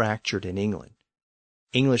highly fractured in England.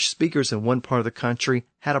 English speakers in one part of the country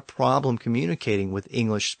had a problem communicating with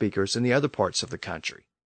English speakers in the other parts of the country.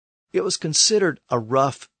 It was considered a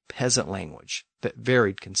rough peasant language that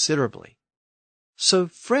varied considerably. So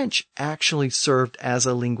French actually served as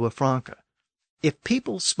a lingua franca. If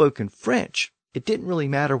people spoke in French, it didn't really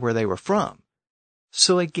matter where they were from.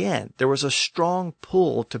 So again, there was a strong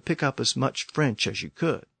pull to pick up as much French as you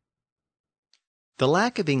could. The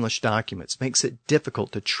lack of English documents makes it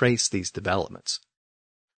difficult to trace these developments.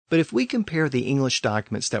 But if we compare the English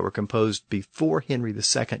documents that were composed before Henry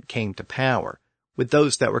II came to power with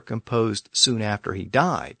those that were composed soon after he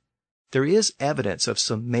died, there is evidence of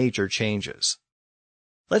some major changes.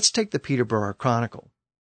 Let's take the Peterborough Chronicle.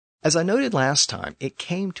 As I noted last time, it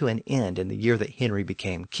came to an end in the year that Henry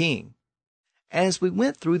became king. As we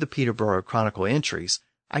went through the Peterborough Chronicle entries,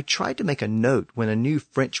 I tried to make a note when a new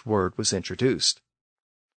French word was introduced.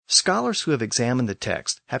 Scholars who have examined the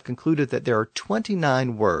text have concluded that there are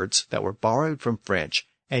 29 words that were borrowed from French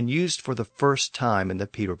and used for the first time in the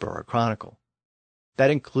Peterborough Chronicle.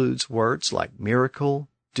 That includes words like miracle,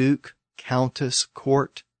 duke, countess,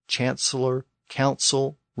 court, chancellor,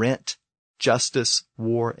 council, rent, justice,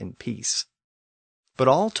 war, and peace. But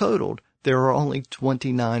all totaled, there are only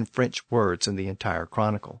 29 French words in the entire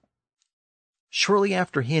chronicle. Shortly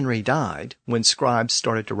after Henry died, when scribes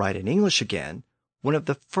started to write in English again, one of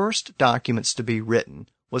the first documents to be written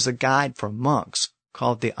was a guide for monks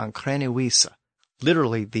called the Anchrenuissa,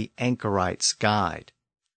 literally the Anchorite's Guide.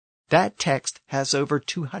 That text has over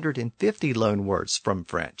 250 loan words from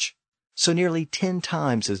French, so nearly 10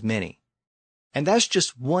 times as many. And that's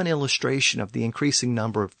just one illustration of the increasing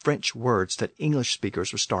number of French words that English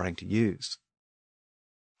speakers were starting to use.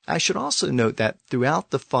 I should also note that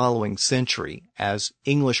throughout the following century, as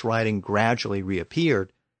English writing gradually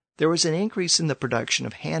reappeared, there was an increase in the production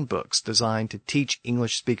of handbooks designed to teach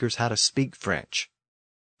English speakers how to speak French.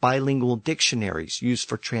 Bilingual dictionaries used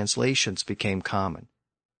for translations became common.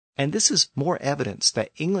 And this is more evidence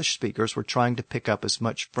that English speakers were trying to pick up as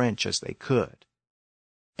much French as they could.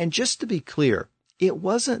 And just to be clear, it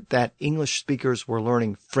wasn't that English speakers were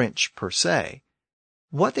learning French per se.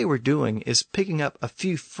 What they were doing is picking up a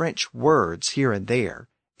few French words here and there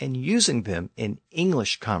and using them in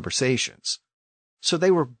English conversations. So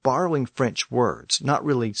they were borrowing French words, not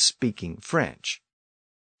really speaking French.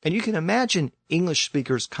 And you can imagine English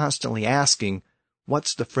speakers constantly asking,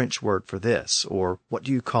 "What's the French word for this?" or "What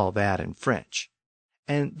do you call that in French?"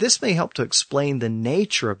 And this may help to explain the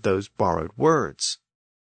nature of those borrowed words.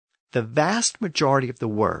 The vast majority of the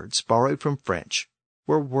words borrowed from French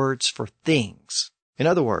were words for things. In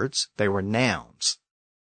other words, they were nouns.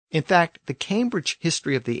 In fact, the Cambridge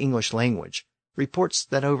History of the English Language reports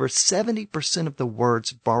that over 70% of the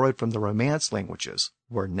words borrowed from the Romance languages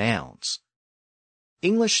were nouns.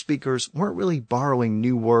 English speakers weren't really borrowing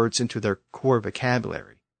new words into their core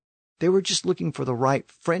vocabulary. They were just looking for the right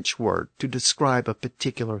French word to describe a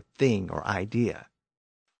particular thing or idea.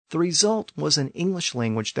 The result was an English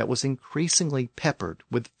language that was increasingly peppered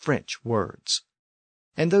with French words.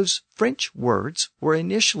 And those French words were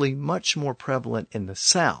initially much more prevalent in the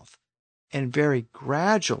South and very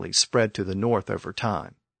gradually spread to the North over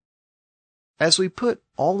time. As we put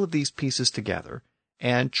all of these pieces together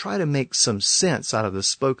and try to make some sense out of the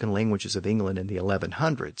spoken languages of England in the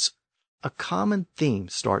 1100s, a common theme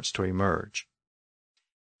starts to emerge.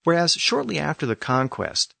 Whereas shortly after the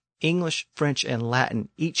conquest, English, French, and Latin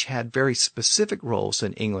each had very specific roles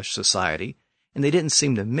in English society, and they didn't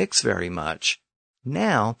seem to mix very much,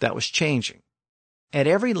 now that was changing. At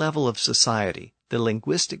every level of society, the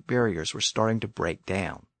linguistic barriers were starting to break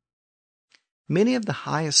down. Many of the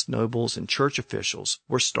highest nobles and church officials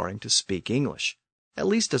were starting to speak English, at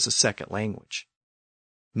least as a second language.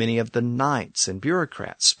 Many of the knights and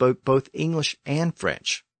bureaucrats spoke both English and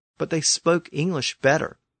French, but they spoke English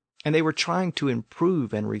better, and they were trying to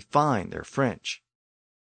improve and refine their French.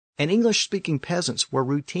 And English-speaking peasants were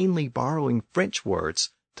routinely borrowing French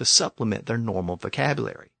words to supplement their normal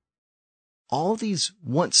vocabulary. All these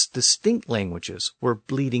once distinct languages were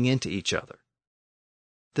bleeding into each other.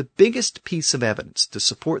 The biggest piece of evidence to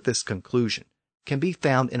support this conclusion can be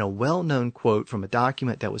found in a well-known quote from a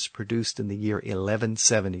document that was produced in the year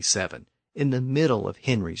 1177, in the middle of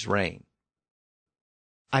Henry's reign.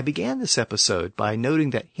 I began this episode by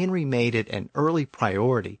noting that Henry made it an early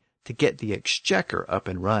priority to get the exchequer up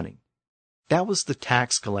and running. That was the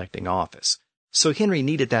tax-collecting office, so Henry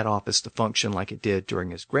needed that office to function like it did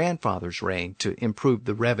during his grandfather's reign to improve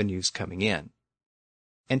the revenues coming in.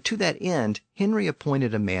 And to that end, Henry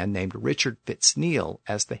appointed a man named Richard Fitz-Neal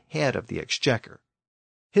as the head of the exchequer.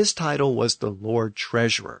 His title was the Lord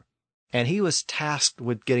Treasurer, and he was tasked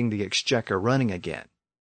with getting the exchequer running again.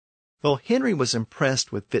 Well, Henry was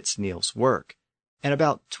impressed with Fitz-Neal's work, And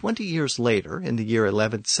about 20 years later, in the year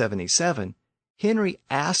 1177, Henry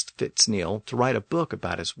asked Fitz-Neal to write a book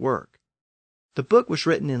about his work. The book was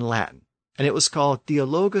written in Latin, and it was called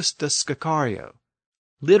Dialogus de Scaccario,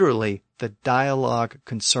 literally the dialogue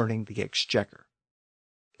concerning the exchequer.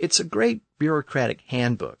 It's a great bureaucratic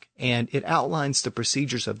handbook, and it outlines the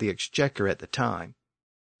procedures of the exchequer at the time.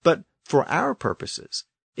 But for our purposes,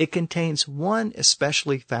 it contains one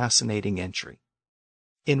especially fascinating entry.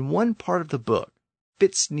 In one part of the book,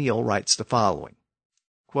 Fitz-Neal writes the following,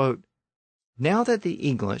 quote, "Now that the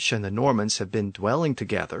English and the Normans have been dwelling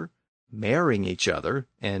together, marrying each other,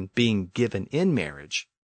 and being given in marriage,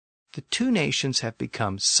 the two nations have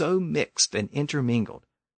become so mixed and intermingled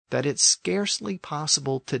that it's scarcely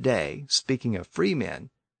possible today, speaking of free men,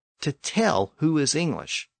 to tell who is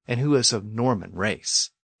English and who is of Norman race."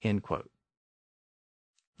 End quote.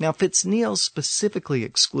 Now, Fitz-Neal specifically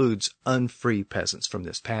excludes unfree peasants from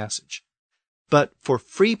this passage. But for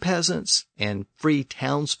free peasants and free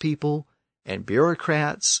townspeople and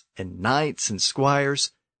bureaucrats and knights and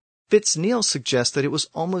squires, Fitz-Neal suggests that it was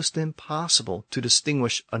almost impossible to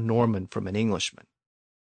distinguish a Norman from an Englishman.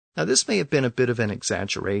 Now, this may have been a bit of an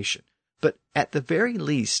exaggeration, but at the very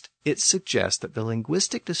least, it suggests that the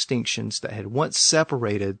linguistic distinctions that had once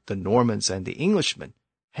separated the Normans and the Englishmen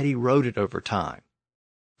had eroded over time.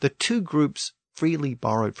 The two groups freely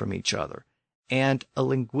borrowed from each other, and a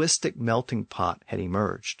linguistic melting pot had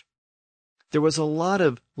emerged. There was a lot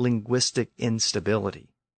of linguistic instability,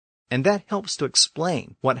 and that helps to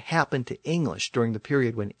explain what happened to English during the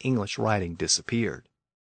period when English writing disappeared.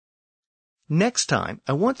 Next time,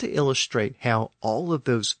 I want to illustrate how all of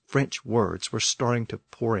those French words were starting to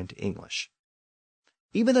pour into English.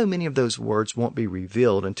 Even though many of those words won't be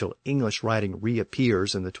revealed until English writing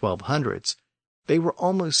reappears in the 1200s, they were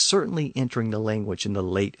almost certainly entering the language in the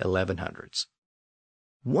late 1100s.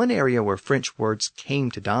 One area where French words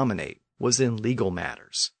came to dominate was in legal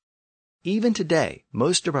matters. Even today,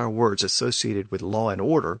 most of our words associated with law and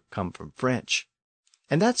order come from French.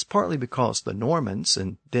 And that's partly because the Normans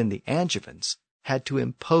and then the Angevins had to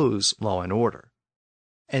impose law and order.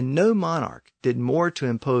 And no monarch did more to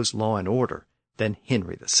impose law and order than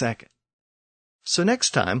Henry II. So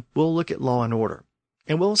next time, we'll look at law and order,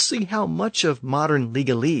 and we'll see how much of modern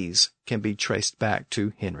legalese can be traced back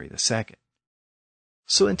to Henry II.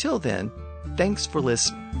 So until then, thanks for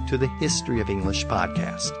listening to the History of English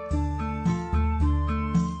podcast.